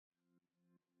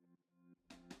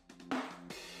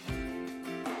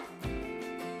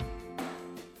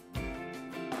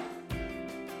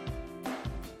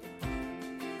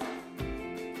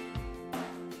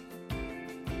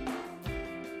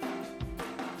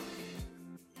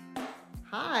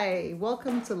Hi,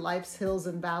 welcome to Life's Hills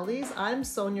and Valleys. I'm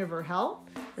Sonia Verhel.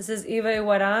 This is Eva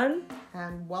Iwaran.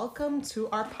 And welcome to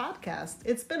our podcast.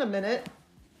 It's been a minute.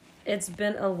 It's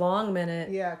been a long minute.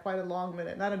 Yeah, quite a long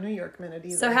minute. Not a New York minute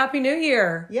either. So Happy New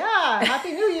Year. Yeah,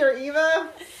 Happy New Year,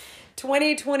 Eva.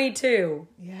 2022.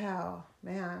 Yeah,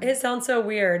 man. It sounds so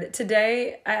weird.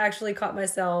 Today, I actually caught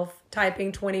myself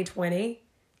typing 2020.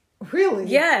 Really?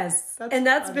 Yes. That's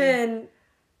funny. been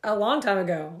a long time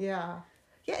ago. Yeah.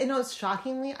 Yeah, you know, it's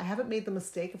shockingly, I haven't made the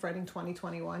mistake of writing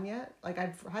 2021 yet. Like,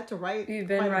 I've had to write. You've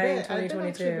been writing 2022. I've actually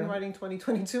been 2022. writing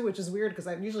 2022, which is weird because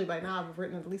I've usually by now I've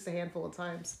written at least a handful of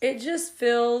times. It just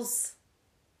feels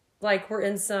like we're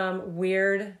in some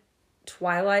weird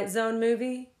Twilight Zone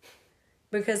movie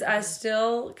because I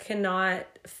still cannot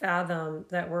fathom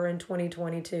that we're in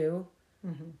 2022.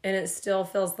 Mm-hmm. And it still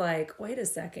feels like, wait a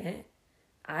second,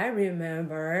 I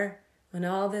remember when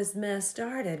all this mess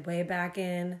started way back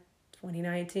in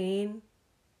 2019.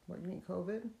 What, you mean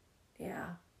COVID? Yeah,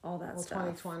 all that Well, stuff.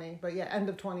 2020, but yeah, end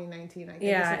of 2019, I guess.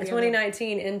 Yeah, At the end of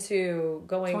 2019 into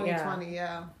going, 2020,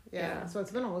 yeah. Yeah. So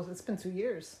it's been 2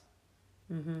 years.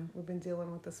 Mm-hmm. We've been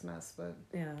dealing with this mess, but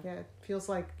yeah, it feels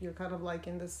like you're kind of like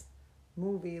in this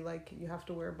movie, like you have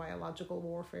to wear biological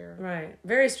warfare. right.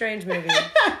 Very strange movie.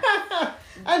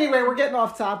 Anyway, we're getting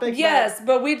off topic. Yes,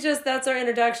 but that's our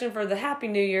introduction for the Happy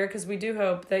New Year because we do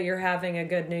hope that you're having a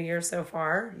good New Year so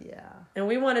far. Yeah. And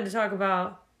we wanted to talk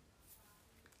about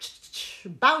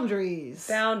Boundaries.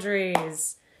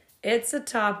 It's a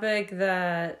topic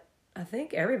that I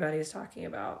think everybody's talking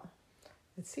about.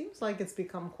 It seems like it's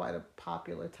become quite a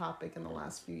popular topic in the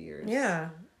last few years. Yeah.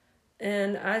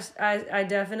 And I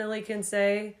definitely can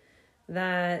say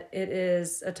that it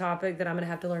is a topic that I'm going to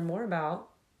have to learn more about.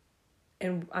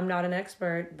 And I'm not an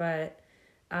expert, but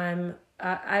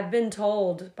I've been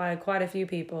told by quite a few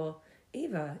people,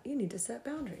 Eva, you need to set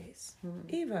boundaries.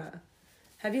 Eva,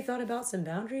 have you thought about some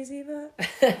boundaries, Eva?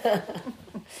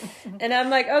 And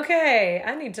I'm like, okay,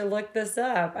 I need to look this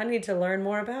up. I need to learn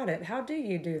more about it. How do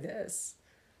you do this?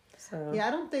 So Yeah,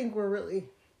 I don't think we're really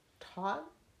taught.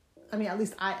 I mean, at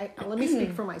least I let me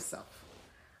speak for myself.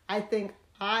 I think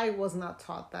I was not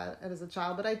taught that as a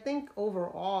child, but I think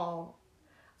overall,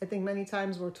 I think many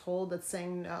times we're told that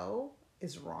saying no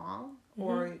is wrong,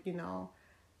 or, you know,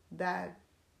 that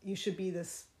you should be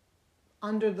this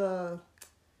under the,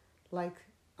 like,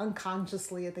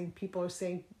 unconsciously, I think people are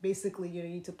saying basically you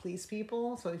need to please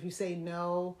people. So if you say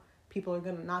no, people are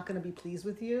not going to be pleased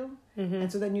with you. Mm-hmm.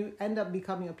 And so then you end up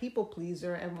becoming a people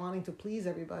pleaser and wanting to please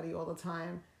everybody all the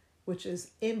time, which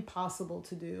is impossible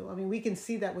to do. I mean, we can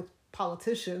see that with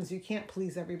politicians. You can't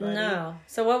please everybody. No.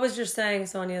 So what was your saying,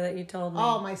 Sonia, that you told me?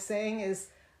 Oh, my saying is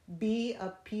be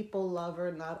a people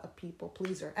lover, not a people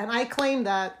pleaser. And I claim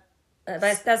that.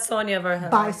 That's Sonia Verhel.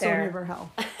 By right Sonia there.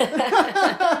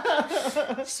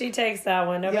 Verhel. She takes that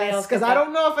one. Nobody Yes, else. because I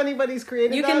don't know if anybody's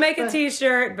created You that. can make a but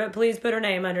T-shirt, but please put her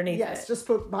name underneath it. Yes, just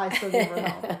put by Sonia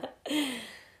Verhel.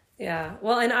 Yeah.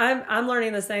 Well, and I'm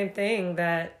learning the same thing,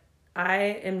 that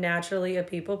I am naturally a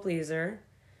people pleaser,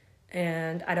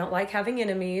 and I don't like having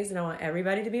enemies, and I want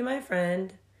everybody to be my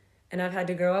friend. And I've had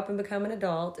to grow up and become an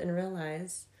adult and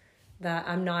realize that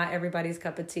I'm not everybody's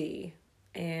cup of tea.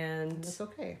 And That's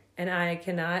okay. And I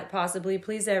cannot possibly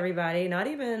please everybody, not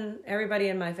even everybody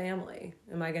in my family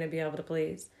am I going to be able to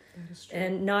please. That is true.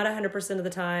 And not 100% of the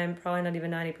time, probably not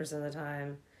even 90% of the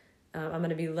time, I'm going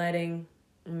to be letting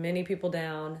many people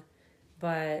down.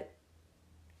 But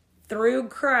through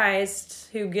Christ,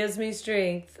 who gives me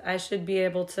strength, I should be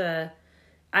able to,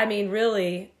 I mean,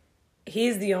 really,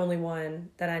 he's the only one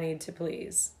that I need to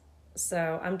please.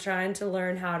 So I'm trying to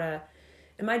learn how to,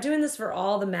 am I doing this for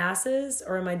all the masses,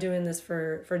 or am I doing this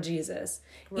for Jesus?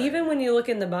 Right. Even when you look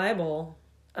in the Bible,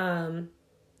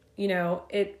 you know,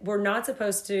 we're not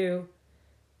supposed to,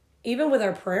 even with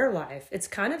our prayer life, it's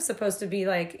kind of supposed to be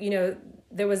like, you know,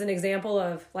 there was an example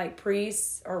of like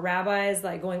priests or rabbis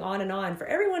like going on and on for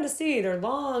everyone to see their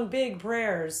long, big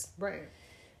prayers. Right.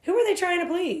 Who were they trying to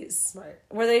please?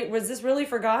 Right. Was this really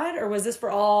for God, or was this for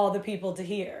all the people to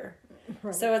hear?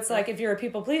 Right. So it's like, if you're a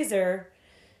people pleaser,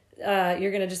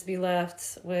 you're going to just be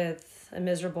left with a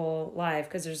miserable life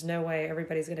because there's no way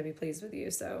everybody's going to be pleased with you.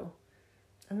 So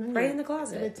pray in the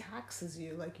closet. And it taxes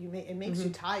you. Like it makes you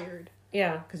tired.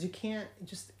 Yeah. Because you can't.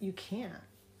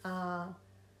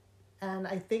 And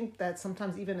I think that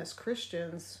sometimes even as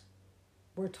Christians,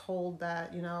 we're told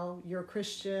that, you know, you're a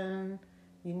Christian,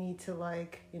 you need to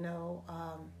like, you know,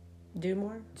 do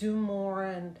more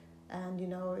and you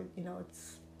know,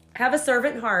 it's have a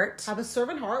servant heart. Have a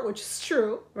servant heart, which is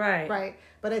true. Right.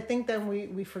 But I think then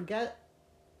we forget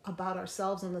about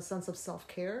ourselves in the sense of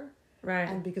self-care. Right.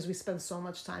 And because we spend so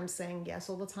much time saying yes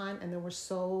all the time, and then we're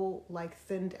so like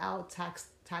thinned out,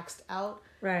 taxed out.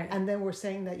 Right. And then we're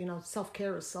saying that,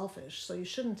 self-care is selfish, so you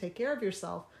shouldn't take care of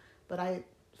yourself. But I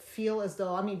feel as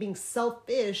though, being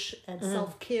selfish and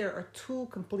self-care are two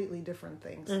completely different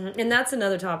things. And that's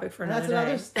another topic for another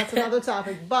day. That's another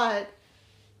topic. But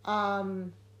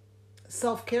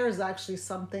self-care is actually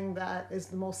something that is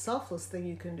the most selfless thing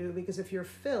you can do, because if you're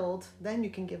filled, then you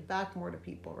can give back more to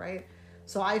people, right?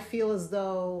 So I feel as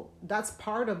though that's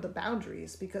part of the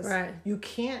boundaries, because you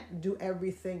can't do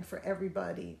everything for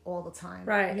everybody all the time.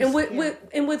 Right. And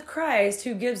with Christ,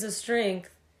 who gives us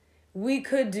strength, we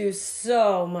could do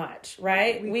so much,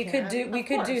 right? We could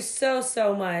do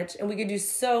so much, and we could do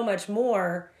so much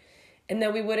more, and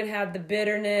then we wouldn't have the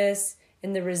bitterness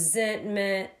and the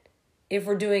resentment if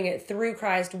we're doing it through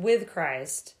Christ, with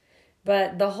Christ.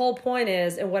 But the whole point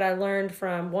is, and what I learned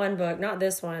from one book, not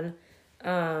this one,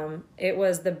 it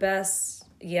was The Best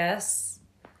Yes.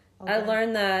 Okay. I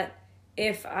learned that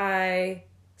if I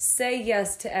say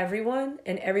yes to everyone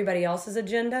and everybody else's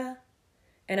agenda,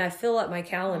 and I fill up my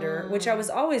calendar, which I was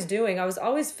always doing. I was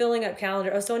always filling up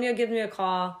calendar. Oh, Sonia gives me a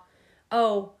call.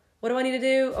 Oh, what do I need to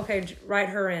do? Okay, write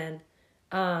her in.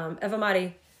 Eva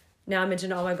Mari. Now I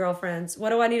mentioned all my girlfriends.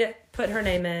 What do I need to put her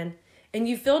name in? And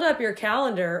you filled up your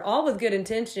calendar, all with good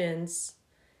intentions.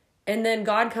 And then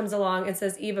God comes along and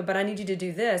says, Eva, but I need you to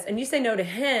do this. And you say no to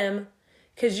him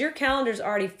because your calendar's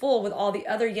already full with all the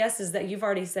other yeses that you've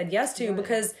already said yes to,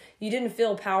 because you didn't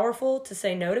feel powerful to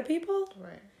say no to people.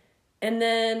 Right. And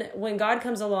then when God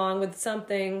comes along with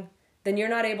something, then you're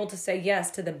not able to say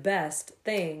yes to the best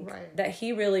thing that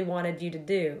he really wanted you to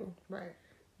do. Right.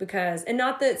 Because, and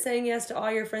not that saying yes to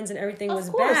all your friends and everything was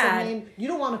bad. You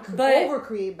don't want to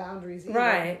over-create boundaries either.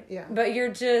 Right. Yeah. But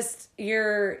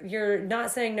you're not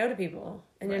saying no to people.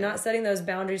 And you're not setting those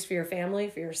boundaries for your family,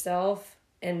 for yourself,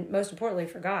 and most importantly,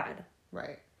 for God.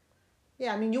 Right.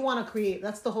 Yeah, you want to create,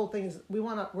 that's the whole thing, is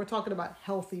we're talking about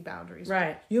healthy boundaries.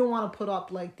 Right. You don't want to put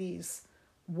up like these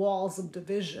walls of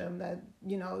division that,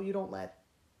 you don't let,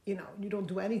 you don't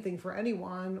do anything for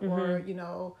anyone, or, you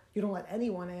don't let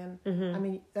anyone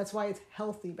in. That's why it's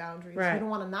healthy boundaries. Right. You don't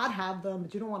want to not have them,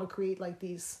 but you don't want to create like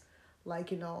these,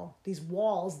 these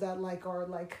walls that are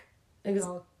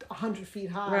 100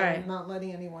 feet high and not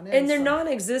letting anyone in. And they're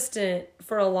non-existent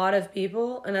for a lot of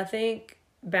people. And I think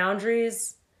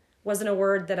boundaries wasn't a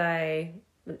word that I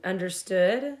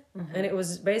understood, and it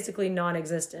was basically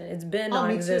non-existent. It's been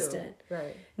non-existent. Me too.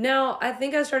 Right. Now, I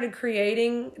think I started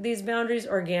creating these boundaries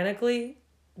organically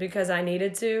because I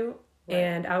needed to,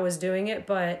 and I was doing it,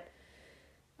 but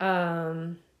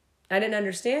I didn't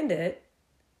understand it.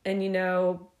 And,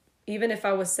 even if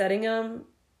I was setting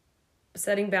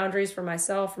boundaries for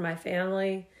myself, for my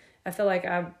family, I feel like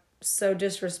I'm so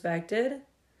disrespected.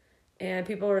 And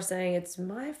people were saying it's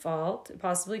my fault. It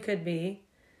possibly could be.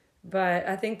 But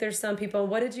I think there's some people,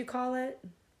 what did you call it?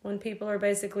 When people are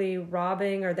basically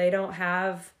robbing or they don't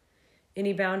have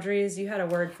any boundaries? You had a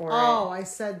word for it. Oh, I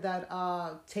said that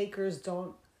takers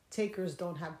don't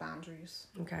have boundaries.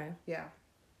 Okay. Yeah.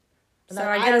 So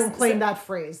I don't claim that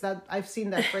phrase. That I've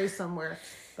seen that phrase somewhere.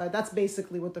 But that's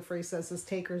basically what the phrase says, is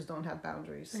takers don't have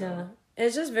boundaries. So. Yeah.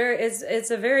 It's just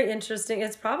it's a very interesting,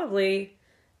 it's probably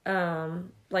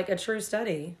like a true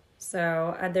study.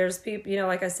 So there's people,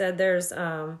 like I said, there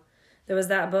was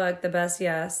that book, The Best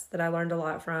Yes, that I learned a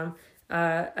lot from.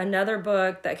 Another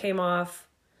book that came off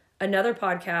another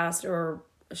podcast or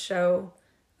show,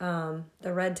 The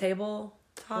Red Table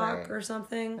Talk or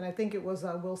something. And I think it was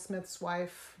Will Smith's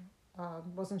wife.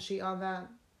 Wasn't she on that?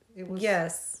 It was.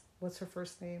 Yes. What's her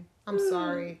first name? I'm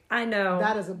sorry. I know.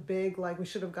 That is a big, we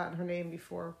should have gotten her name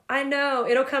before. I know.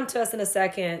 It'll come to us in a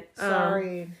second.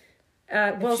 Sorry.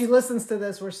 If she listens to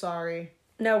this, we're sorry.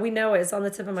 No, we know it. It's on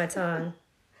the tip of my tongue.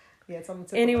 Yeah, it's on the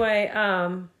tip anyway,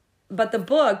 but the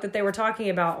book that they were talking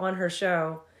about on her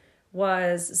show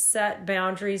was Set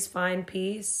Boundaries, Find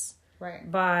Peace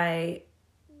by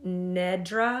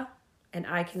Nedra, and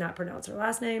I cannot pronounce her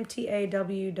last name,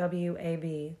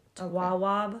 Tawwab.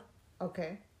 Tawwab.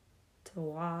 Okay.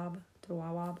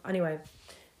 Tawwab. Anyway,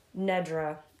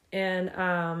 Nedra.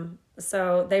 And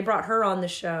so they brought her on the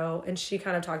show, and she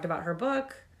kind of talked about her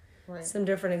book, some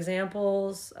different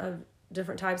examples of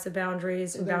different types of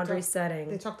boundaries and boundary setting.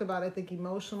 They talked about, I think,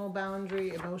 emotional.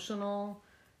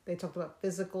 They talked about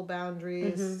physical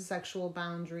boundaries, sexual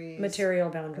boundaries, material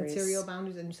boundaries,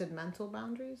 and you said mental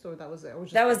boundaries, or that was it? Or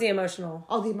that was the emotional.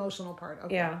 Oh, the emotional part.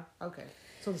 Okay. Yeah. Okay.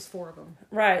 So there's 4 of them.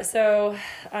 Right. So,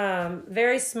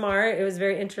 very smart. It was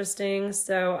very interesting.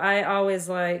 So I always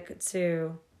like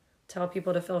to tell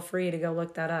people to feel free to go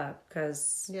look that up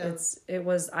because Yeah. it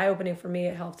was eye-opening for me.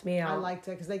 It helped me out. I liked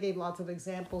it because they gave lots of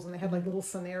examples and they had like little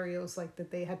scenarios like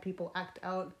that they had people act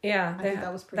out. Yeah, I think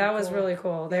that was pretty that was cool. really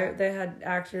cool. Yeah. They had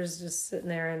actors just sitting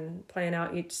there and playing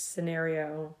out each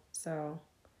scenario. So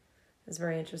it's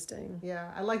very interesting.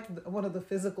 Yeah, I liked one of the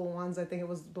physical ones. I think it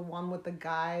was the one with the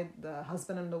guy, the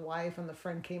husband and the wife, and the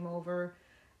friend came over.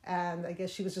 And I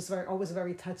guess she was just always a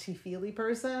very touchy-feely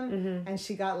person. Mm-hmm. And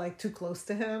she got like too close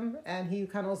to him. And he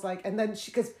kind of was like, and then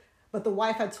but the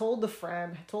wife had told the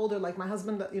friend, told her like, my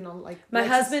husband, you know, like. My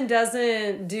husband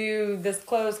doesn't do this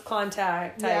close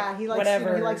contact type, yeah, he likes, whatever.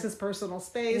 You know, he likes his personal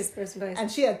space. His personal space.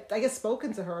 And she had, I guess,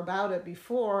 spoken to her about it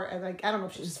before. And like, I don't know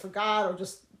if she just forgot or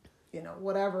just, you know,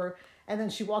 whatever. And then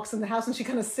she walks in the house and she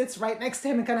kind of sits right next to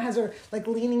him and kind of has her like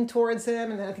leaning towards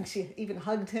him. And then I think she even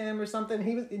hugged him or something.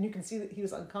 And you can see that he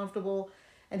was uncomfortable.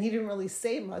 And he didn't really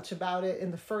say much about it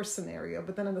in the first scenario.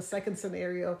 But then in the second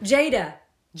scenario... Jada.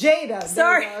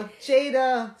 Sorry.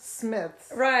 Jada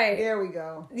Smith. Right. There we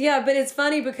go. Yeah, but it's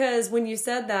funny because when you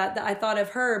said that I thought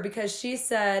of her because she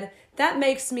said, that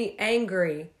makes me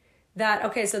angry. That,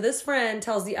 okay, so this friend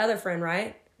tells the other friend,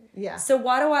 right? Yeah. So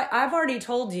why do I've already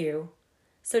told you.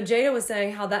 So Jada was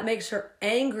saying how that makes her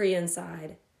angry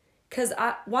inside. Because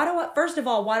first of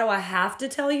all, why do I have to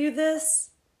tell you this?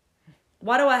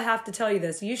 Why do I have to tell you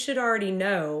this? You should already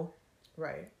know.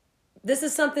 Right. This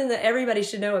is something that everybody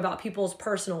should know about people's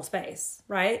personal space,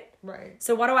 right? Right.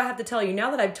 So why do I have to tell you? Now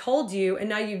that I've told you, and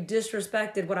now you've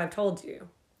disrespected what I've told you.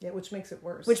 Yeah, which makes it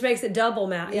worse. Which makes it double,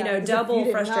 Matt. Yeah, double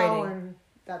you frustrating. And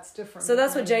that's different. So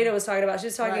that's what Jada was talking about. She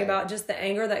was talking Right. about just the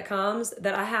anger that comes,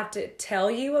 that I have to tell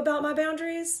you about my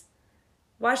boundaries.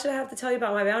 Why should I have to tell you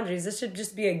about my boundaries? This should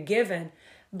just be a given.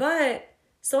 But,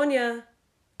 Sonia,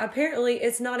 apparently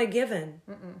it's not a given.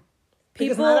 Mm-mm.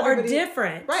 People are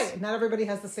different. Right. Not everybody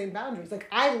has the same boundaries. Like,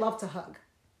 I love to hug.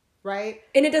 Right?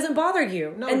 And it doesn't bother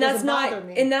you. No, and it that's doesn't not bother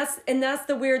me. and that's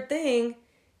the weird thing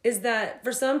is that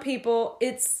for some people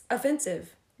it's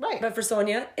offensive. Right. But for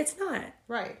Sonia, it's not.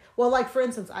 Right. Well, like for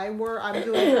instance, I'm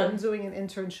doing an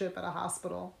internship at a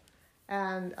hospital,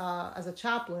 and as a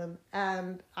chaplain,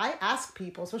 and I ask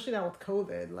people, especially now with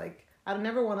COVID, like I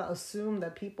never want to assume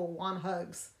that people want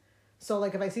hugs. So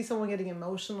like if I see someone getting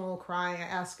emotional, crying, I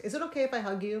ask, "Is it okay if I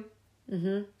hug you?"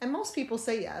 Mm-hmm. And most people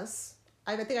say yes.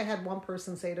 I think I had one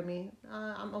person say to me,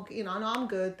 "I'm okay, you know, no, I'm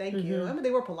good, thank you." I mean, they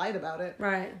were polite about it,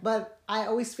 Right? But I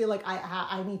always feel like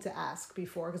I need to ask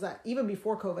before, because even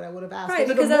before COVID, I would have asked, Right,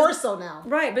 even because more so now.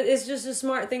 Right, but it's just a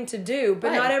smart thing to do.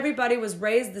 But Right. not everybody was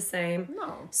raised the same.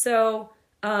 No. So,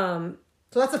 So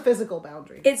that's a physical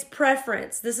boundary. it's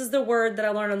preference. This is the word that I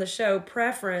learned on the show,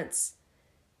 preference,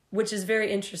 which is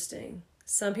very interesting.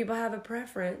 Some people have a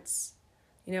preference.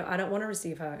 You know, I don't want to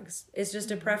receive hugs. It's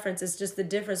just a preference. It's just the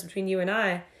difference between you and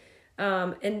I.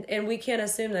 And we can't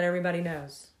assume that everybody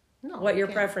knows what your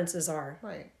preferences are.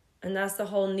 Right. And that's the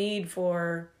whole need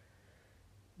for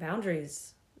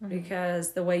boundaries.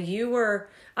 Because the way you were,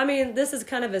 I mean, this is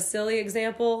kind of a silly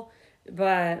example,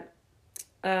 but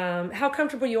how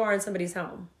comfortable you are in somebody's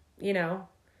home, you know?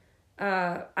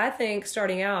 I think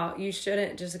starting out, you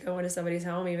shouldn't just go into somebody's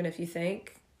home, even if you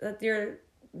think that you're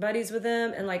buddies with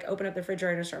them, and like open up the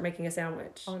refrigerator and start making a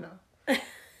sandwich. Oh no.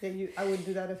 Yeah, I wouldn't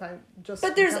do that if I just.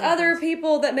 But there's other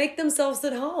people that make themselves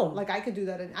at home. Like I could do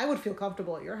that, and I would feel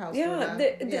comfortable at your house. Yeah,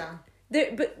 doing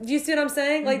that. but do you see what I'm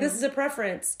saying? Like this is a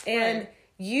preference, and Right.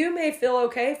 you may feel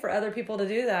okay for other people to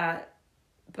do that,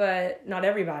 but not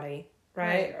everybody,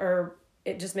 right? Or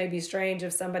it just may be strange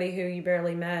if somebody who you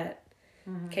barely met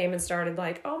came and started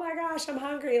like, "Oh my gosh, I'm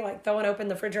hungry!" Like throwing open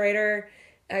the refrigerator,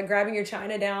 grabbing your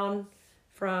china down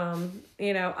from,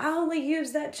 you know, I only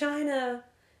use that china,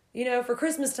 you know, for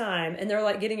Christmas time, and they're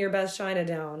like getting your best china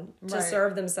down to Right.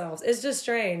 serve themselves. It's just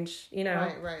strange, you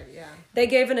know. Right. Yeah. They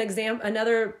gave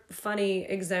another funny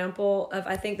example of,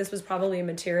 I think this was probably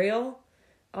material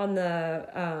on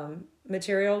the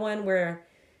material one, where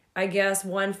I guess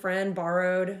one friend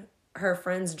borrowed her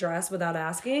friend's dress without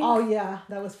asking. Oh yeah,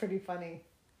 that was pretty funny.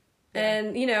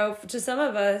 And, you know, to some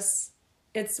of us,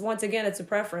 it's a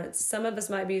preference. Some of us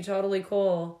might be totally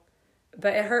cool,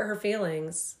 but it hurt her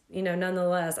feelings, you know,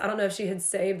 nonetheless. I don't know if she had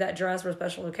saved that dress for a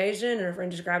special occasion and her friend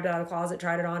just grabbed it out of the closet,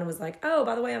 tried it on, and was like, "Oh,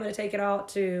 by the way, I'm going to take it out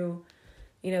to,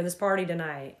 you know, this party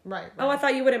tonight." Right. Oh, I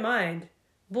thought you wouldn't mind.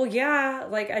 Well, yeah,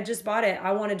 like I just bought it.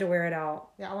 I wanted to wear it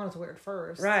out. Yeah, I wanted to wear it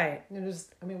first. Right. You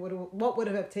know, what would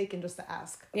it have taken just to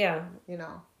ask? Yeah. You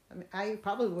know, I mean, I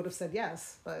probably would have said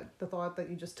yes, but the thought that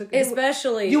you just took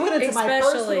Especially. you went into my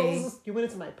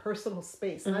personal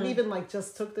space, not even like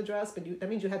just took the dress, but that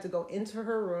means you had to go into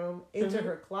her room, into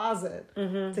her closet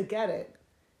to get it.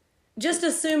 just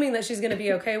assuming that she's going to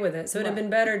be okay with it. So it'd have been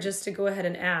better just to go ahead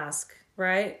and ask,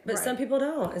 right? But some people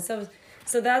don't. And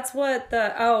so that's what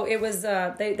it was,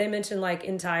 they mentioned like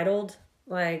entitled,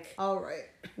 like, all right.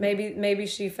 Maybe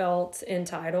she felt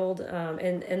entitled,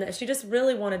 and that she just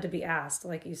really wanted to be asked,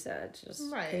 like you said.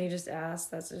 Just, can you just ask?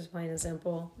 That's just plain and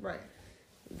simple. Right.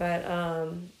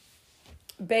 But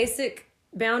basic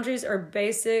boundaries are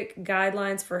basic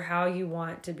guidelines for how you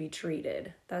want to be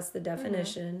treated. That's the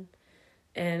definition.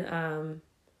 And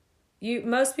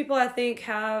most people, I think,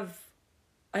 have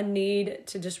a need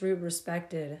to just be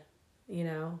respected. You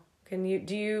know,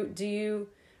 do you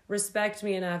respect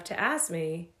me enough to ask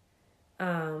me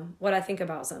what I think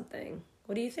about something?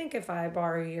 What do you think if I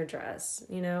borrow your dress?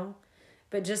 You know,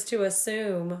 but just to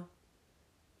assume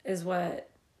is what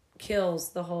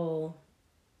kills the whole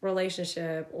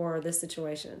relationship or the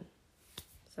situation.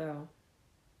 So.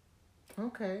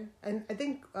 Okay, and I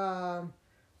think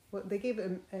they gave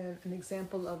an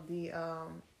example of the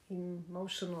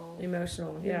emotional.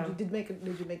 Yeah. Did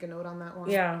you make a note on that one?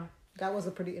 Yeah. That was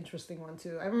a pretty interesting one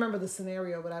too. I remember the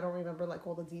scenario, but I don't remember like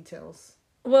all the details.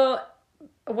 Well,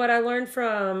 what I learned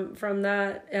from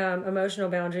that emotional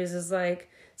boundaries is like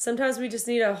sometimes we just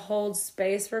need to hold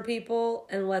space for people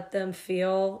and let them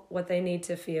feel what they need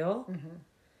to feel.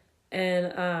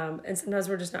 And sometimes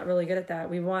we're just not really good at that.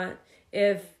 We want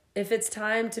if it's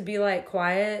time to be like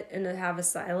quiet and to have a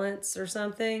silence or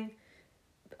something,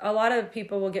 a lot of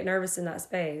people will get nervous in that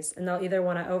space and they'll either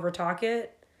want to overtalk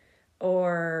it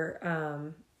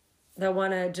or they'll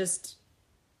want to just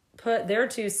put their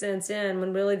 2 cents in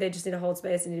when really they just need to hold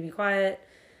space and need to be quiet.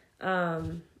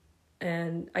 And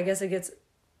I guess it gets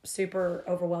super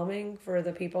overwhelming for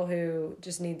the people who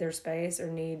just need their space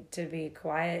or need to be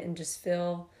quiet and just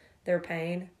feel their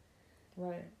pain.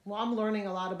 Right. Well, I'm learning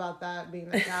a lot about that being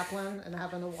a chaplain and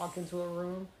having to walk into a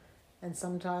room and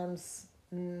sometimes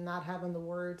not having the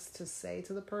words to say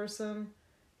to the person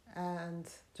and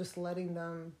just letting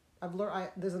them. I've learned.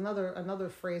 There's another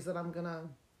phrase that I'm gonna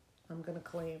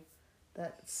claim,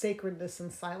 that sacredness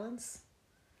in silence,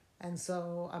 and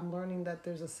so I'm learning that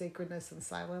there's a sacredness in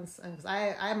silence, and because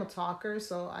I'm a talker,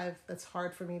 so that's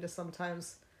hard for me to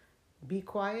sometimes be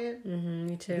quiet,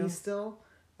 me too, be still,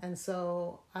 and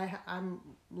so I'm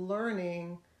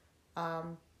learning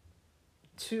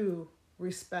to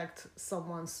respect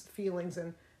someone's feelings,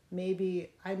 and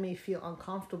maybe I may feel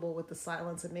uncomfortable with the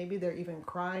silence, and maybe they're even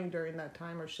crying during that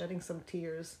time or shedding some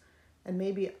tears. And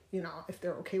maybe, if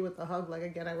they're okay with the hug, like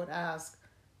again, I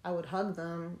would hug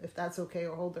them if that's okay,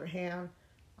 or hold their hand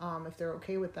if they're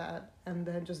okay with that, and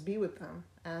then just be with them.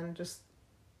 And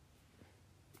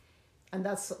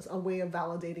that's a way of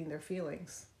validating their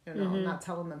feelings, not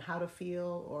telling them how to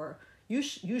feel or you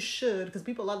should, because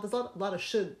people, there's a lot of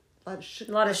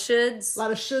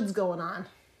shoulds going on.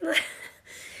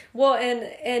 Well,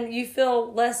 and you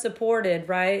feel less supported,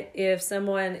 right? If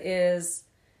someone is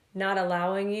not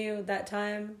allowing you that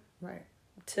time, right,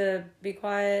 to be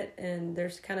quiet, and they're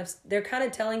kind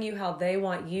of telling you how they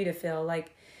want you to feel.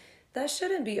 Like that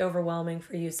shouldn't be overwhelming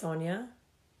for you, Sonia.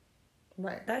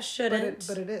 Right. That shouldn't.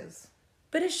 But it is.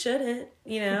 But it shouldn't,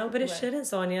 But it shouldn't,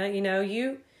 Sonia.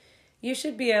 You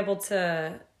should be able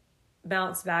to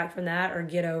bounce back from that or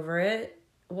get over it.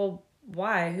 Well,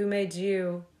 why? Who made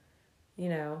you?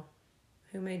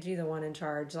 Who made you the one in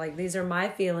charge? Like, these are my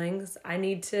feelings. I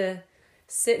need to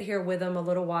sit here with them a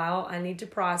little while. I need to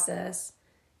process.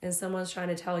 And someone's trying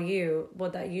to tell you,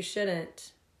 that you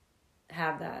shouldn't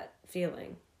have that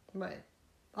feeling. Right.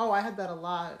 Oh, I had that a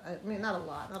lot. I mean, not a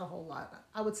lot, not a whole lot.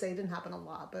 I would say it didn't happen a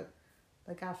lot, but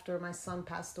like after my son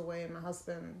passed away and my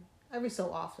husband, every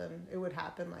so often it would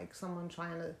happen, like someone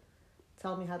trying to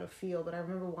tell me how to feel. But I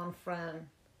remember one friend,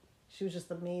 she was just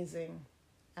amazing.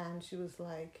 And she was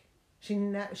like, she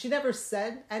never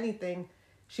said anything.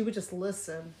 She would just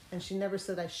listen. And she never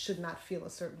said I should not feel a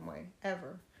certain way,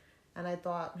 ever. And I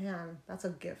thought, man, that's a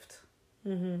gift,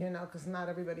 because not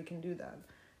everybody can do that.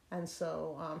 And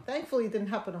so thankfully it didn't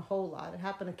happen a whole lot. It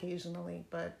happened occasionally.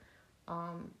 But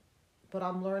I'm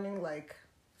learning, like,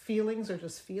 feelings are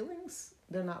just feelings.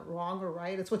 They're not wrong or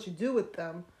right. It's what you do with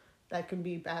them that can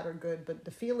be bad or good, but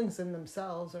the feelings in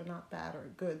themselves are not bad or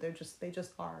good. They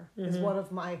just are. As one of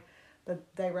the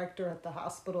director at the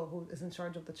hospital who is in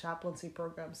charge of the chaplaincy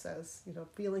program says,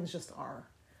 feelings just are.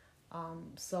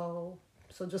 So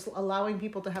just allowing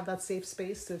people to have that safe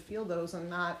space to feel those and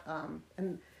not,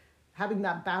 and having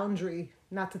that boundary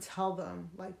not to tell them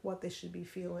like what they should be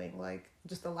feeling, like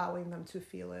just allowing them to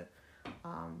feel it.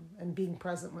 And being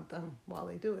present with them while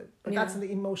they do it. But that's the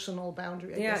emotional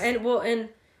boundary, I guess.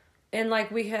 And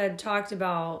like we had talked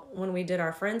about when we did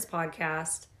our Friends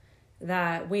podcast,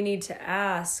 that we need to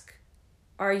ask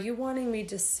are you wanting me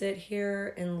to sit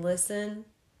here and listen?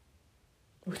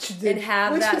 Which you did. And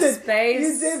have Which that you did. space?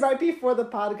 You did right before the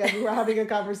podcast. We were having a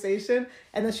conversation,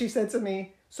 and then she said to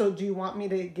me, so do you want me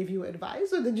to give you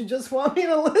advice, or did you just want me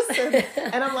to listen?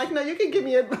 And I'm like, no, you can give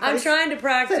me advice. I'm trying to I said,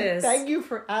 practice. thank you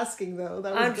for asking, though.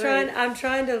 That was great. I'm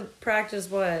trying to practice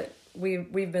what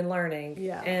we've been learning.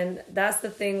 Yeah. And that's the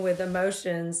thing with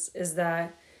emotions, is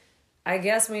that I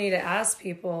guess we need to ask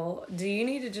people, do you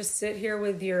need to just sit here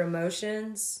with your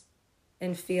emotions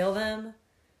and feel them?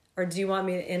 Or do you want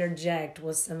me to interject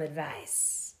with some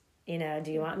advice? You know,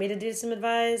 do you want me to do some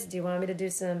advice? Do you want me to do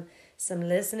some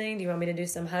listening? Do you want me to do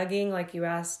some hugging? Like you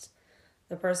asked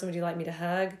the person, would you like me to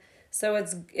hug? So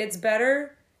it's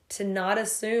better to not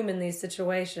assume in these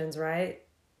situations, right?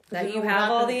 That you have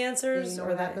all the answers. You know or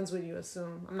what that happens when you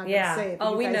assume. I'm not going to say it.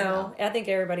 Oh, you we guys know. I think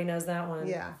everybody knows that one.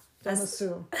 Yeah. Don't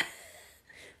assume.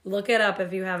 Look it up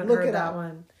if you haven't Look heard it that up.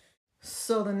 one.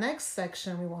 So the next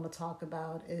section we want to talk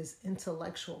about is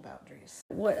intellectual boundaries.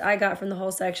 What I got from the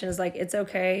whole section is like, it's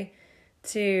okay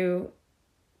to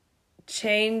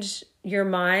change your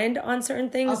mind on certain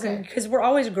things. Okay. Because we're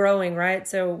always growing, right?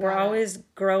 So we're Got it. always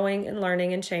growing and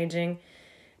learning and changing.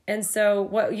 And so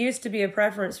what used to be a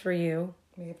preference for you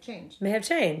May have changed. may have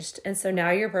changed. And so now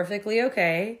you're perfectly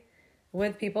okay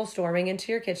with people storming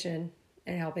into your kitchen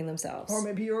and helping themselves. Or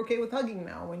maybe you're okay with hugging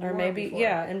now when you Or weren't maybe, before.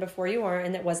 yeah, and before you weren't,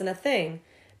 and it wasn't a thing.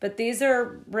 But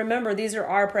remember, these are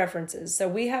our preferences. So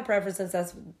we have preferences.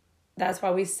 That's why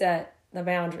we set the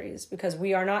boundaries, because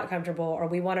we are not comfortable, or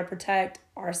we want to protect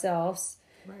ourselves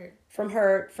Right. from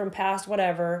hurt, from past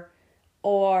whatever,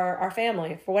 or our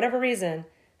family for whatever reason.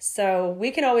 So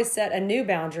we can always set a new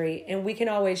boundary, and we can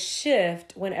always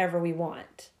shift whenever we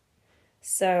want.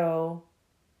 So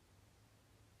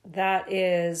that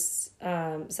is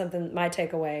something, my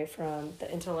takeaway from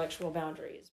the intellectual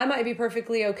boundaries. I might be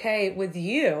perfectly okay with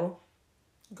you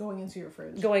Going into your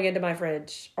fridge. going into my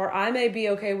fridge, or I may be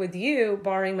okay with you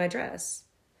borrowing my dress.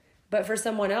 But for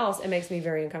someone else, it makes me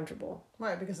very uncomfortable.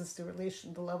 Right, because it's the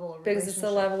level of Because it's the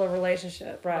level of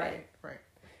relationship, right? Right.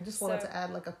 I just wanted So- to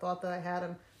add like a thought that I had,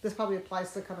 and this probably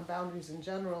applies to kind of boundaries in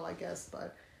general, I guess.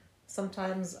 But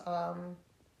sometimes I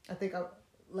think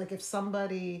like if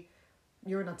somebody,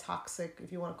 you're in a toxic,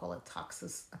 if you want to call it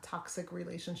a toxic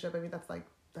relationship. I mean, that's like,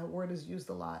 that word is used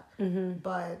a lot. Mm-hmm.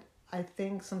 But I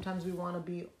think sometimes we want to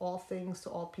be all things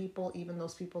to all people, even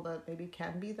those people that maybe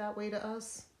can be that way to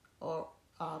us. Or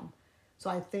so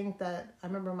I think that, I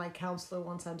remember my counselor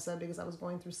one time said, because I was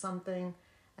going through something,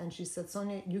 and she said,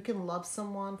 Sonia, you can love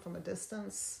someone from a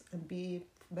distance and be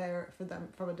there for them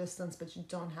from a distance, but you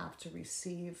don't have to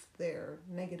receive their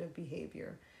negative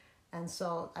behavior. And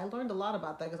so I learned a lot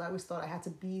about that, because I always thought I had to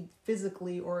be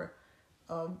physically, or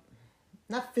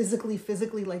not physically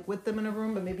like with them in a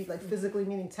room, but maybe like physically,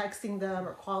 meaning texting them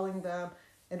or calling them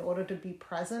in order to be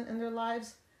present in their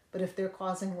lives. But if they're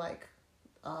causing like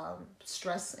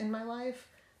stress in my life,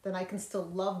 then I can still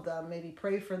love them, maybe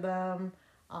pray for them.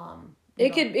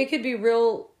 It could be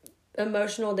real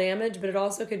emotional damage, but it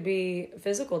also could be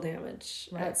physical damage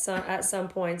at some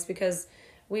points, because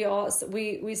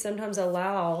we sometimes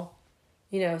allow,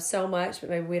 so much, but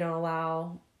maybe we don't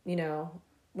allow,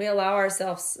 we allow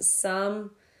ourselves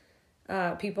some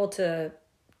people to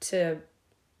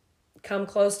come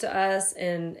close to us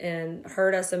and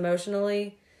hurt us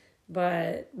emotionally,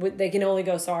 but they can only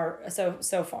go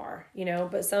so far,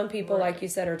 but some people, like you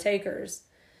said, are takers.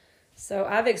 So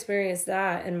I've experienced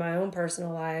that in my own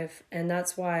personal life, and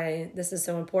that's why this is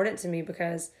so important to me,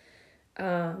 because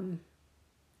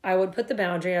I would put the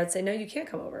boundary. I'd say, no, you can't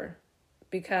come over,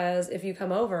 because if you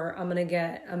come over, I'm going to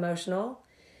get emotional,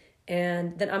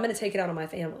 and then I'm going to take it out on my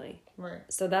family. Right.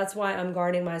 So that's why I'm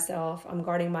guarding myself. I'm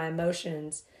guarding my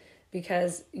emotions,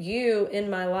 because you in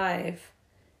my life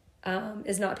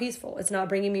is not peaceful. It's not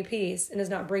bringing me peace, and it's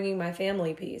not bringing my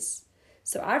family peace.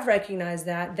 So I've recognized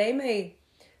that. They may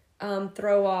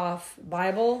throw off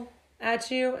Bible at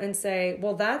you and say,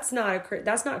 well, that's not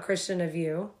Christian of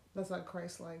you. That's not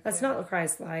Christ-like. That's not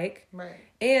Christ-like. Right.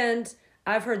 And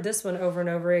I've heard this one over and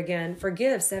over again,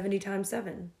 forgive 70 times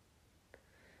 7.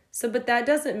 So, but that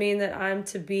doesn't mean that I'm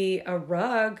to be a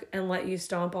rug and let you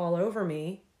stomp all over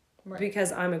me,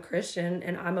 because I'm a Christian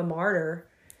and I'm a martyr.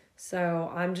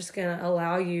 So I'm just going to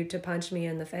allow you to punch me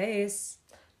in the face.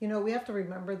 We have to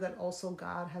remember that also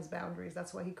God has boundaries.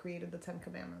 That's why he created the 10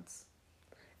 Commandments.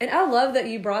 And I love that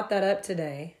you brought that up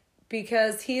today,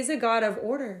 because he's a God of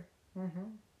order.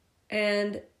 Mm-hmm.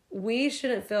 And we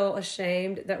shouldn't feel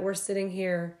ashamed that we're sitting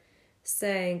here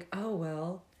saying, oh,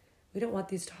 well, we don't want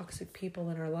these toxic people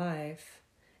in our life.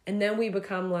 And then we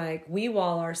become like, we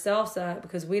wall ourselves up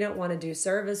because we don't want to do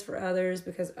service for others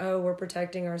because, we're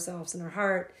protecting ourselves in our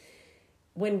heart.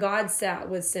 When God sat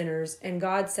with sinners and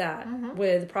God sat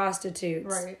with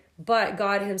prostitutes. Right. But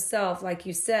God himself, like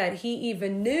you said, he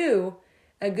even knew,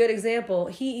 a good example,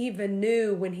 he even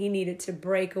knew when he needed to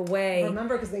break away.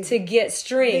 Remember, because to get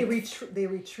strength. They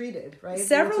retreated, right?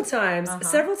 Several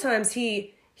times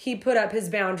he put up his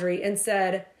boundary and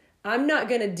said, I'm not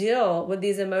going to deal with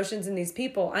these emotions and these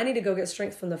people. I need to go get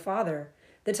strength from the Father.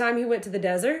 The time he went to the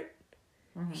desert,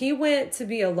 he went to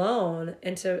be alone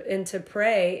and to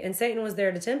pray, and Satan was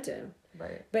there to tempt him.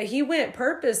 Right. But he went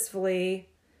purposefully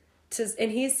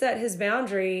and he set his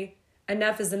boundary,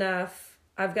 enough is enough.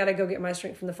 I've got to go get my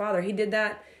strength from the Father. He did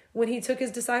that when he took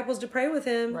his disciples to pray with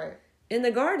him in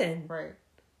the garden. Right.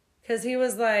 Because he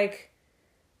was like,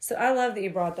 so I love that you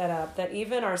brought that up, that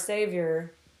even our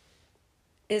Savior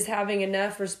is having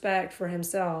enough respect for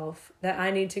himself that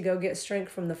I need to go get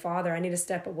strength from the Father. I need to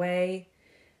step away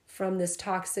from this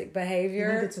toxic behavior.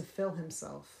 He needed to fill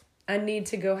himself. I need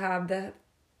to go have the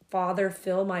Father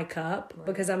fill my cup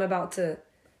because I'm about to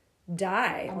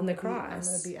die on the cross. I'm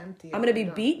going to be empty. I'm going to be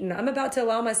beaten. I'm about to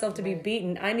allow myself to be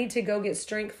beaten. I need to go get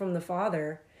strength from the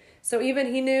Father. So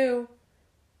even he knew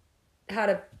how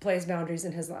to place boundaries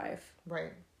in his life.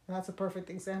 Right. And that's a perfect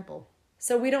example.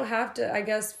 So we don't have to, I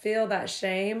guess, feel that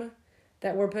shame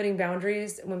that we're putting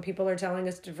boundaries when people are telling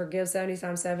us to forgive 70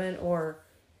 times 7 or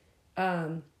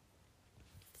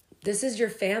this is your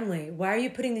family. Why are you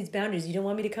putting these boundaries? You don't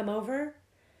want me to come over?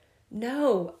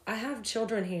 No, I have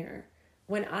children here.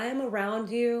 When I am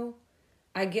around you,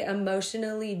 I get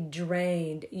emotionally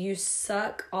drained. You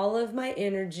suck all of my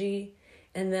energy,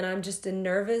 and then I'm just a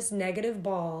nervous, negative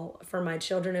ball for my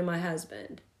children and my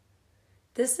husband.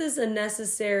 This is a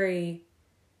necessary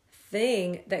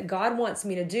thing that God wants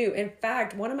me to do. In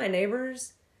fact, one of my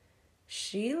neighbors,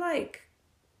 she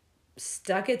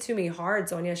stuck it to me hard,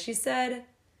 Sonia. She said,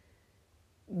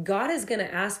 God is going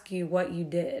to ask you what you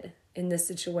did in this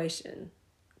situation.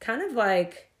 Kind of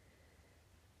like,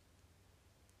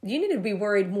 you need to be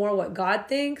worried more what God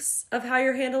thinks of how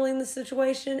you're handling the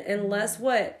situation and less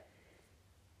what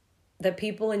the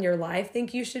people in your life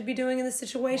think you should be doing in the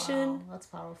situation. Wow, that's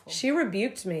powerful. She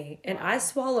rebuked me and I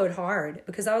swallowed hard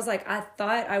because I was like, I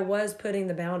thought I was putting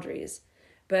the boundaries,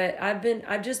 but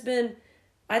I've just been,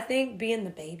 I think, being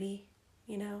the baby,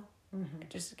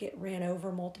 just get ran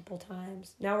over multiple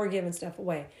times. Now we're giving stuff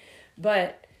away,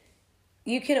 but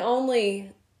you can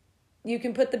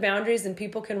put the boundaries and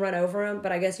people can run over them,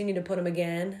 but I guess you need to put them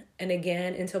again and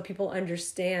again until people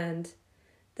understand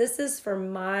this is for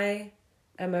my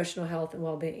emotional health and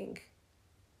well-being.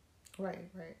 Right.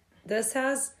 This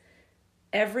has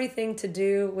everything to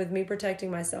do with me protecting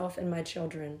myself and my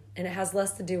children, and it has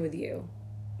less to do with you.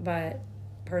 But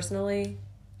personally,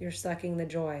 you're sucking the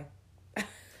joy.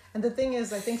 And the thing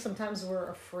is, I think sometimes we're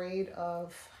afraid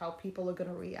of how people are going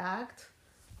to react.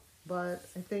 But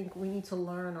I think we need to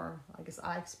learn, or I guess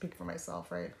I speak for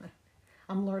myself, right?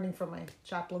 I'm learning from my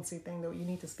chaplaincy thing that you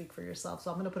need to speak for yourself.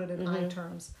 So I'm going to put it in my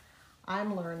terms.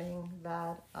 I'm learning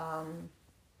that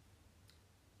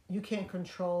you can't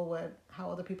control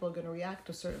how other people are going to react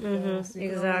to certain things. You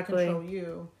can only control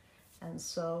you. And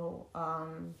so,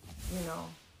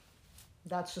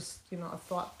 that's just, a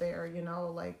thought there, you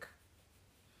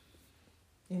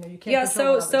can't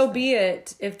control so be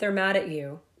it if they're mad at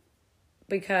you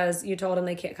because you told them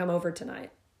they can't come over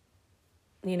tonight.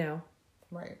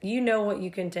 Right. You know what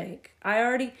you can take. I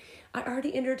already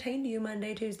entertained you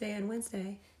Monday, Tuesday, and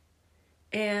Wednesday.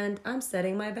 And I'm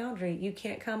setting my boundary. You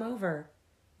can't come over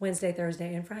Wednesday,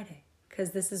 Thursday, and Friday.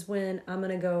 Because this is when I'm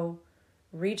going to go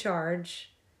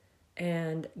recharge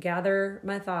and gather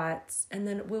my thoughts. And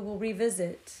then we will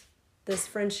revisit this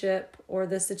friendship or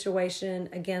this situation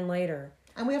again later.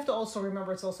 And we have to also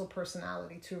remember it's also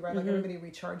personality too, right? Like everybody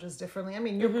recharges differently. I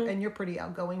mean, you're pretty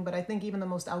outgoing, but I think even the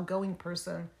most outgoing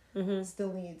person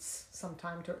still needs some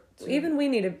time to even we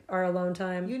need our alone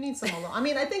time. You need some alone. I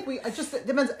mean, I think it just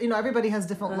depends. Everybody has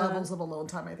different levels of alone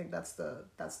time. I think that's the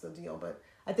deal. But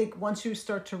I think once you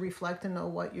start to reflect and know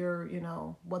what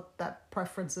what that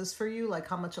preference is for you, like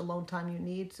how much alone time you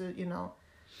need to,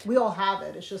 we all have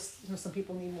it. It's just some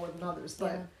people need more than others,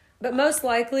 but. Yeah. But most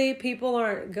likely, people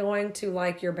aren't going to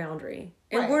like your boundary.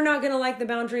 And we're not going to like the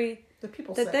boundary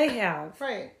that they have.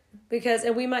 Right.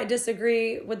 And we might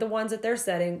disagree with the ones that they're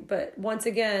setting. But once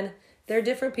again, they're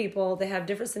different people. They have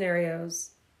different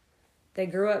scenarios. They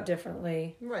grew up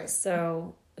differently. Right.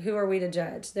 So who are we to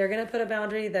judge? They're going to put a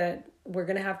boundary that we're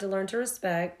going to have to learn to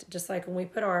respect. Just like when we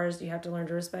put ours, you have to learn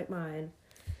to respect mine.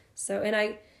 So,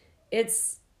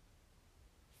 it's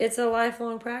a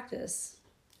lifelong practice.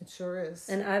 It sure is.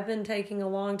 And I've been taking a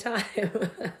long time.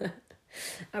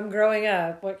 I'm growing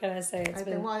up. What can I say? I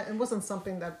think, well, it wasn't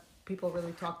something that people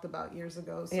really talked about years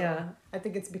ago. So yeah. I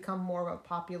think it's become more of a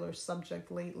popular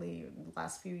subject lately, the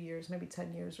last few years, maybe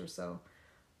 10 years or so.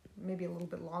 Maybe a little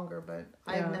bit longer, but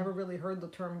Yeah. I've never really heard the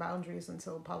term boundaries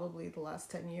until probably the last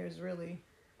 10 years, really.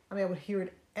 I mean, I would hear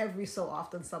it every so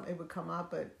often, it would come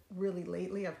up, but really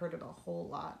lately I've heard it a whole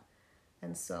lot.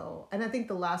 And so, and I think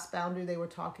the last boundary they were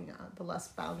talking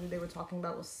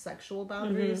about was sexual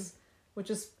boundaries, which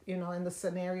is, you know, in the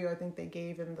scenario I think they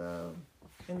gave in the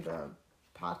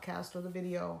podcast or the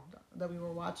video that we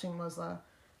were watching was, I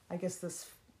guess this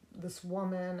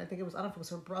woman, I think it was, I don't know if it was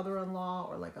her brother-in-law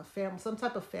or like some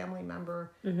type of family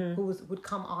member who would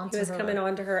come on to her. He was coming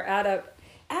on to her at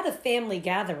a family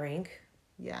gathering.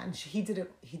 Yeah, and he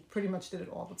pretty much did it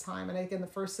all the time. And I think in the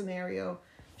first scenario,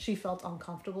 she felt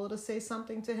uncomfortable to say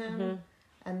something to him.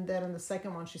 And then in the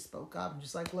second one, she spoke up and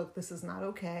she's like, look, this is not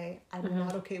okay. I'm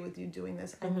not okay with you doing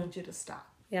this. I need you to stop.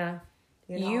 Yeah.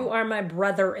 You know? You are my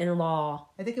brother-in-law.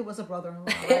 I think it was a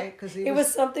brother-in-law, right? Because it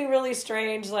was something really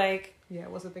strange, like... Yeah,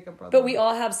 it was a bigger brother. But we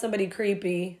all have somebody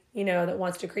creepy, you know, that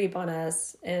wants to creep on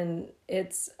us. And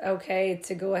it's okay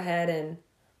to go ahead and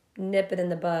nip it in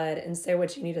the bud and say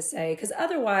what you need to say. Because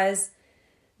otherwise,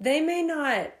 they may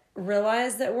not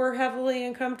realize that we're heavily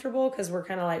uncomfortable because we're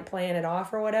kind of like playing it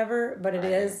off or whatever. But it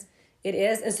is.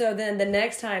 And so then the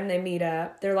next time they meet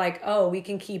up, they're like, oh, we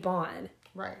can keep on.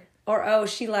 Right. Or, oh,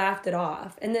 she laughed it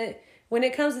off. And then when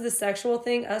it comes to the sexual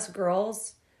thing, us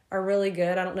girls are really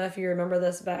good. I don't know if you remember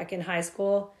this back in high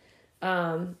school.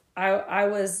 I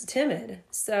was timid.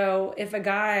 So if a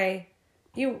guy,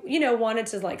 you know, wanted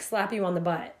to like slap you on the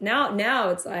butt. Now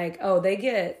it's like, oh, they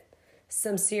get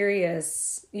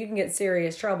you can get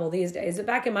serious trouble these days. But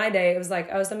back in my day, it was like,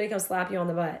 oh, somebody comes slap you on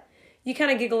the butt. You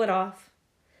kind of giggle it off.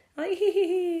 Like, hee hee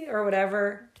hee, or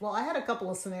whatever. Well, I had a couple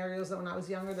of scenarios that when I was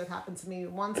younger that happened to me.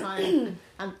 One time,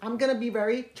 I'm going to be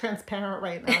very transparent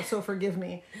right now, so forgive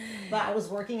me. But I was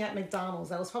working at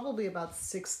McDonald's. I was probably about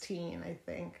 16, I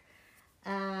think.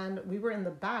 And we were in the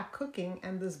back cooking,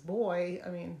 and this boy, I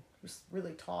mean, he was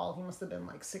really tall. He must have been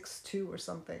like 6'2" or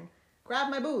something.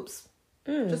 Grabbed my boobs.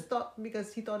 Just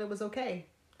because he thought it was okay.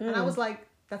 And I was like,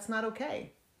 that's not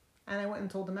okay. And I went and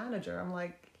told the manager. I'm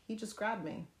like, he just grabbed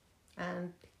me.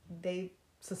 And they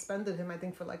suspended him, I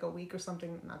think, for like a week or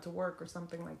something, not to work or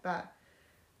something like that.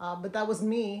 But that was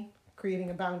me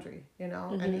creating a boundary, you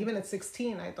know? And even at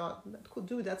 16, I thought, cool,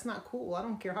 dude, that's not cool. I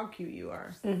don't care how cute you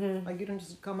are. Like, you don't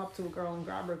just come up to a girl and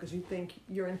grab her because you think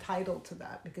you're entitled to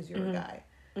that because you're a guy.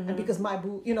 And because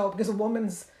because a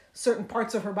woman's certain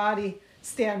parts of her body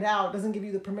stand out doesn't give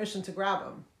you the permission to grab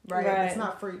them. Right? It's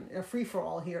not free for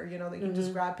all here, you know, that you can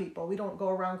just grab people. We don't go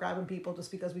around grabbing people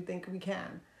just because we think we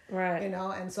can. Right. You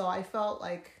know, and so I felt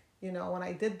like, you know, when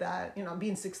I did that, you know,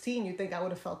 being 16, you think I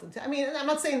would have felt I mean, I'm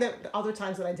not saying that other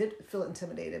times that I did feel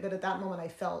intimidated, but at that moment I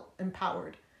felt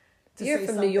empowered to You're say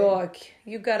from something. New York.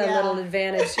 You got a little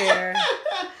advantage here.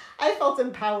 I felt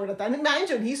empowered at that. And mind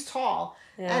you, he's tall.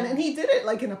 Yeah. And he did it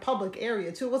like in a public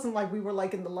area too. It wasn't like we were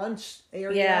like in the lunch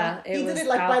area. Yeah, he did it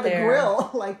like by the grill,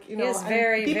 like, you know,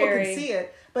 and people could see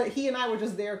it. But he and I were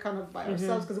just there kind of by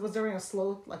ourselves because it was during a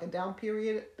down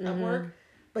period at work.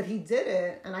 But he did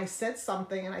it, and I said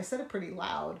something, and I said it pretty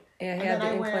loud. Yeah, he had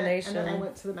the inclination. And then I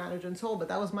went to the manager and told, but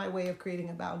that was my way of creating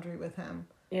a boundary with him.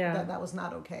 Yeah. That was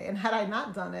not okay. And had I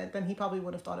not done it, then he probably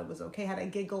would have thought it was okay. Had I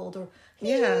giggled or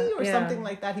something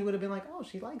like that, he would have been like, oh,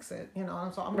 she likes it. You know,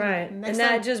 and so I'm right. Next and that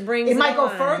time, just brings it might go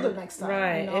further next time.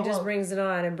 Right. You know? It just brings it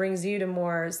on. It brings you to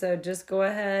more. So just go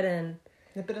ahead and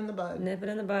nip it in the bud. Nip it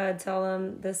in the bud. Tell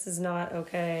them this is not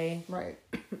okay. Right.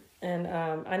 And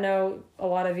I know a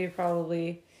lot of you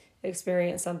probably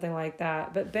experience something like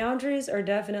that. But boundaries are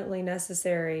definitely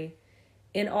necessary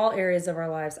in all areas of our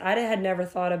lives. I had never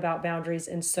thought about boundaries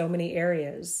in so many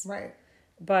areas. Right.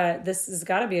 But this has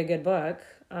got to be a good book.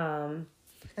 And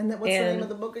what's the name of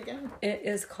the book again? It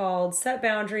is called Set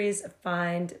Boundaries,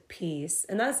 Find Peace.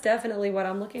 And that's definitely what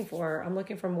I'm looking for. I'm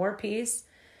looking for more peace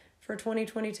for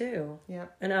 2022.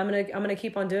 Yep. And I'm gonna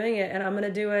keep on doing it, and I'm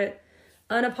gonna do it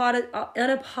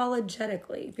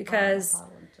unapologetically because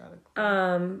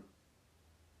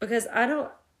I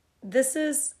don't. This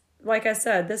is, like I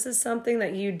said, this is something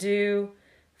that you do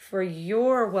for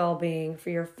your well-being, for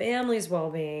your family's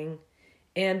well-being,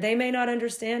 and they may not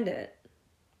understand it,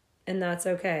 and that's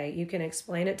okay. You can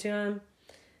explain it to them,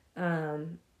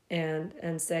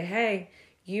 and say, hey,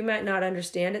 you might not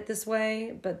understand it this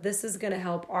way, but this is going to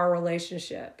help our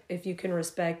relationship if you can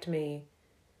respect me,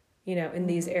 you know, in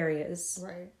these areas.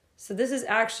 Right. So this is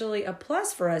actually a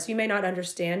plus for us. You may not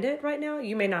understand it right now.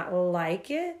 You may not like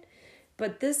it,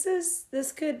 but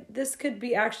this could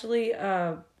be actually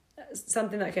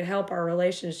something that could help our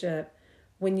relationship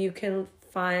when you can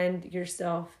find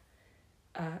yourself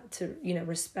to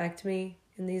respect me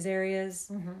in these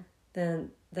areas.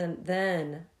 Then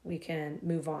we can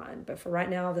move on. But for right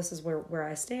now, this is where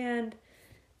I stand,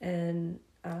 and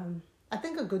I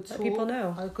think a good tool, let people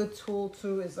know. A good tool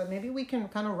too is that maybe we can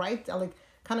kind of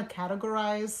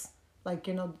categorize, like,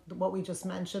 what we just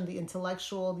mentioned: the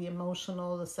intellectual, the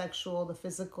emotional, the sexual, the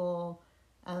physical,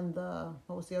 and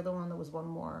what was the other one? There was one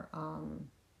more.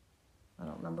 I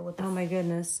don't remember what. Oh my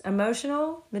goodness!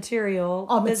 Emotional, material,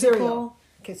 physical. Material.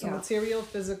 Okay, so material,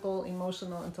 physical,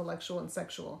 emotional, intellectual, and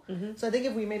sexual. So I think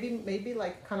if we maybe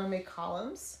like kind of make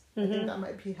columns, I think that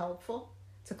might be helpful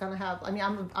to kind of have. I mean,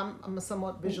 I'm a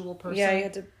somewhat visual person. Yeah, you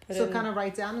have to put kind of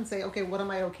write down and say, okay, what am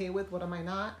I okay with? What am I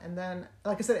not? And then,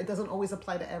 like I said, it doesn't always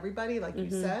apply to everybody, like you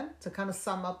said. To kind of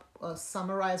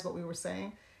summarize what we were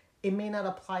saying, it may not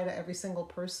apply to every single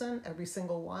person, every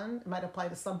single one. It might apply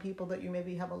to some people that you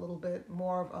maybe have a little bit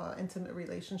more of an intimate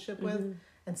relationship with,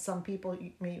 and some people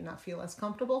you may not feel as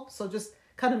comfortable. So just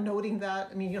kind of noting that.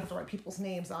 I mean, you don't have to write people's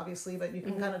names, obviously, but you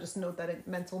can kind of just note that in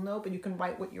mental note, but you can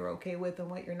write what you're okay with and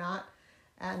what you're not.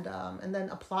 And then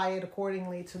apply it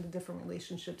accordingly to the different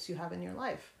relationships you have in your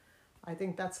life. I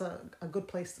think that's a good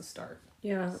place to start.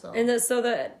 Yeah, so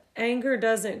that anger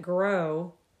doesn't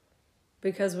grow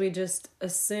because we just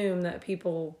assume that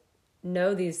people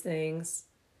know these things.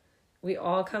 We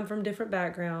all come from different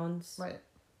backgrounds. Right.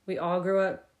 We all grew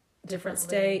up different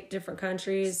state, different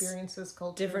countries, experiences,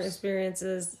 cultures, different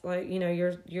experiences. Like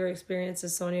your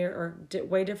experiences, Sonia, are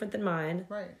way different than mine.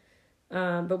 Right.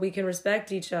 But we can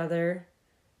respect each other.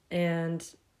 And,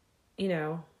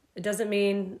 it doesn't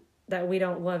mean that we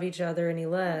don't love each other any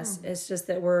less. It's just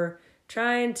that we're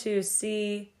trying to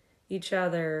see each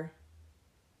other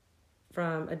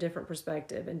from a different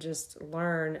perspective and just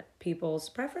learn people's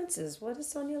preferences. What is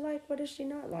Sonia like? What is she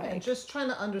not like? And just trying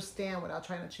to understand without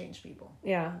trying to change people.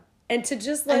 Yeah. And to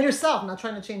just and yourself, not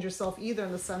trying to change yourself either,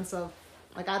 in the sense of,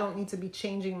 like, I don't need to be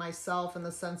changing myself in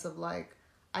the sense of, like,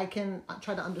 I can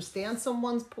try to understand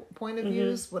someone's point of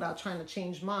views without trying to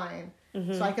change mine.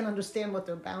 So I can understand what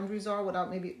their boundaries are without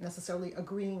maybe necessarily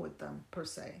agreeing with them per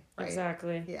se. Right?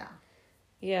 Exactly. Yeah.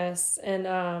 Yes. And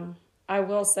I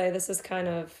will say this is kind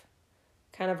of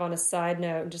on a side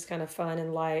note, just kind of fun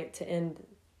and light to end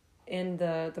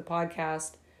the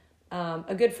podcast.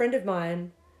 A good friend of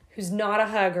mine who's not a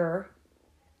hugger,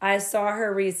 I saw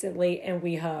her recently and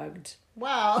we hugged.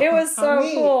 Wow. It was so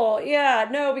cool. Yeah,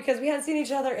 no, because we hadn't seen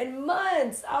each other in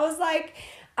months. I was like,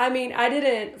 I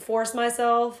didn't force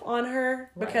myself on her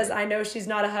because I know she's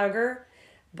not a hugger,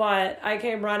 but I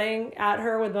came running at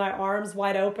her with my arms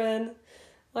wide open.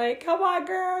 Like, come on,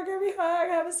 girl, give me a hug.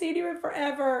 I haven't seen you in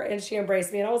forever. And she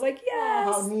embraced me. And I was like,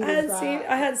 yes. How neat is that?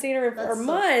 I hadn't seen her for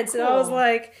months. Cool. And I was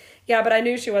like, yeah, but I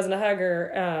knew she wasn't a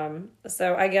hugger.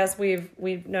 So I guess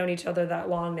we've known each other that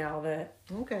long now that.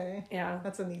 Okay. Yeah.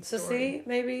 That's a neat story. So see,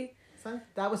 maybe.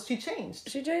 She changed.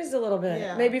 She changed a little bit.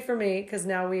 Yeah. Maybe for me, because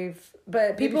now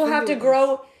but people have to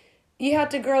grow. You have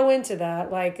to grow into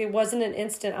that. Like, it wasn't an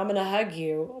instant, I'm going to hug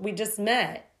you. We just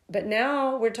met. But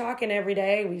now we're talking every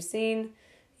day. We've seen...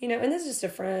 and this is just a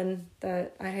friend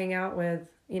that I hang out with,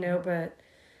 but,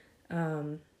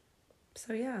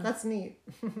 so yeah. That's neat.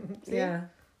 Yeah.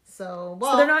 So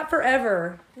they're not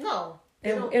forever. No.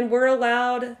 And we're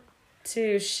allowed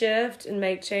to shift and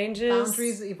make changes.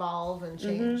 Boundaries evolve and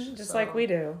change. Just like we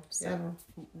do. So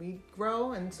yeah. We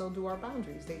grow and so do our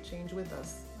boundaries. They change with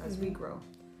us as we grow.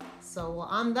 So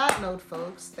on that note,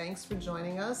 folks, thanks for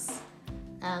joining us.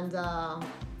 And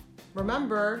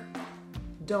remember,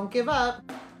 don't give up.